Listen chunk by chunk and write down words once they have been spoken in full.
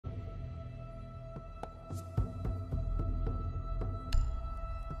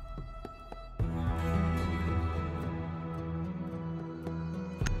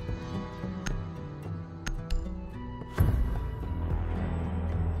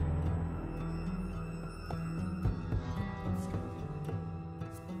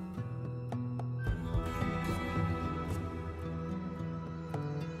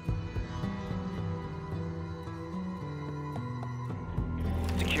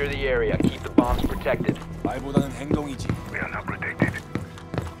Secure the area. Keep the bombs protected. 말보다는 행동이지. We are not protected.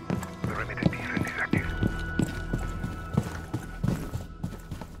 Perimeter defense is active.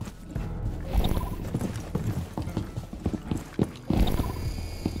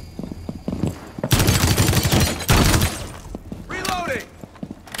 Reloading.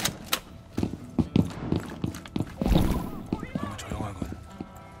 너무 조용하군.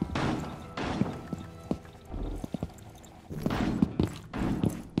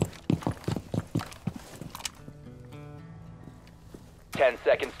 Ten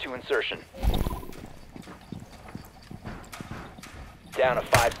seconds to insertion. Down to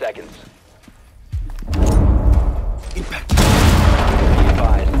 5 seconds. Impact. Be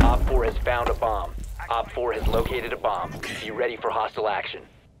advised, Op 4 has found a bomb. Op 4 has located a bomb. Okay. Be ready for hostile action.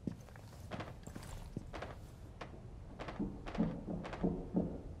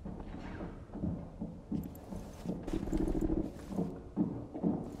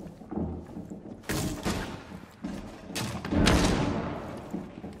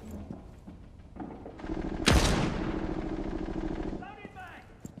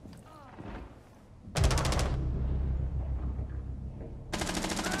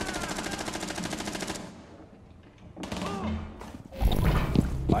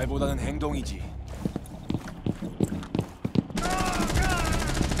 말보다는 행동이지.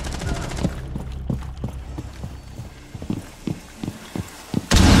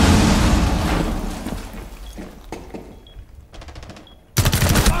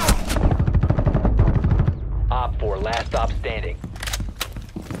 Op 4, last stop standing.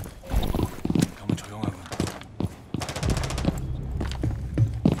 너무 조용하군.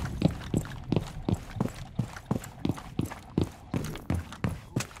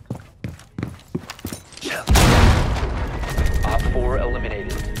 Op 4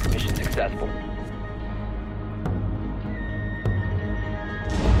 eliminated. Mission successful.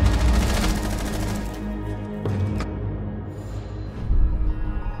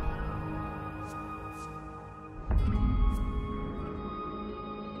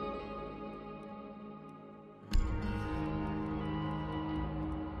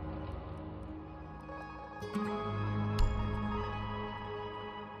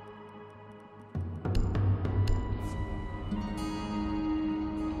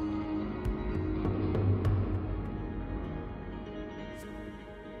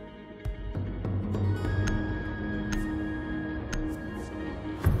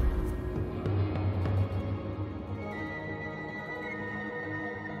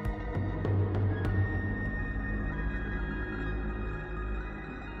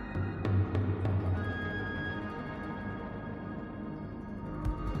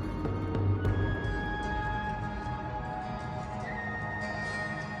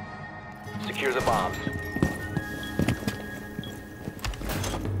 Secure the bombs.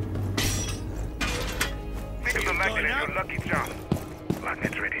 Think of the magnet as your lucky charm.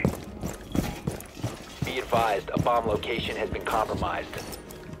 Magnet's ready. Be advised, a bomb location has been compromised.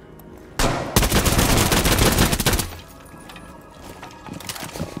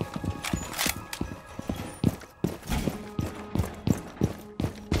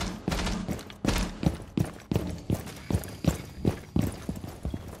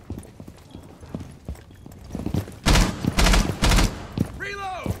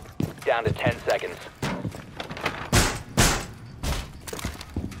 Reload. Down to 10 seconds.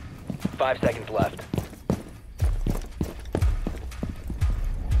 5 seconds left.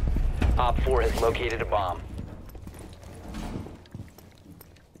 Op 4 has located a bomb.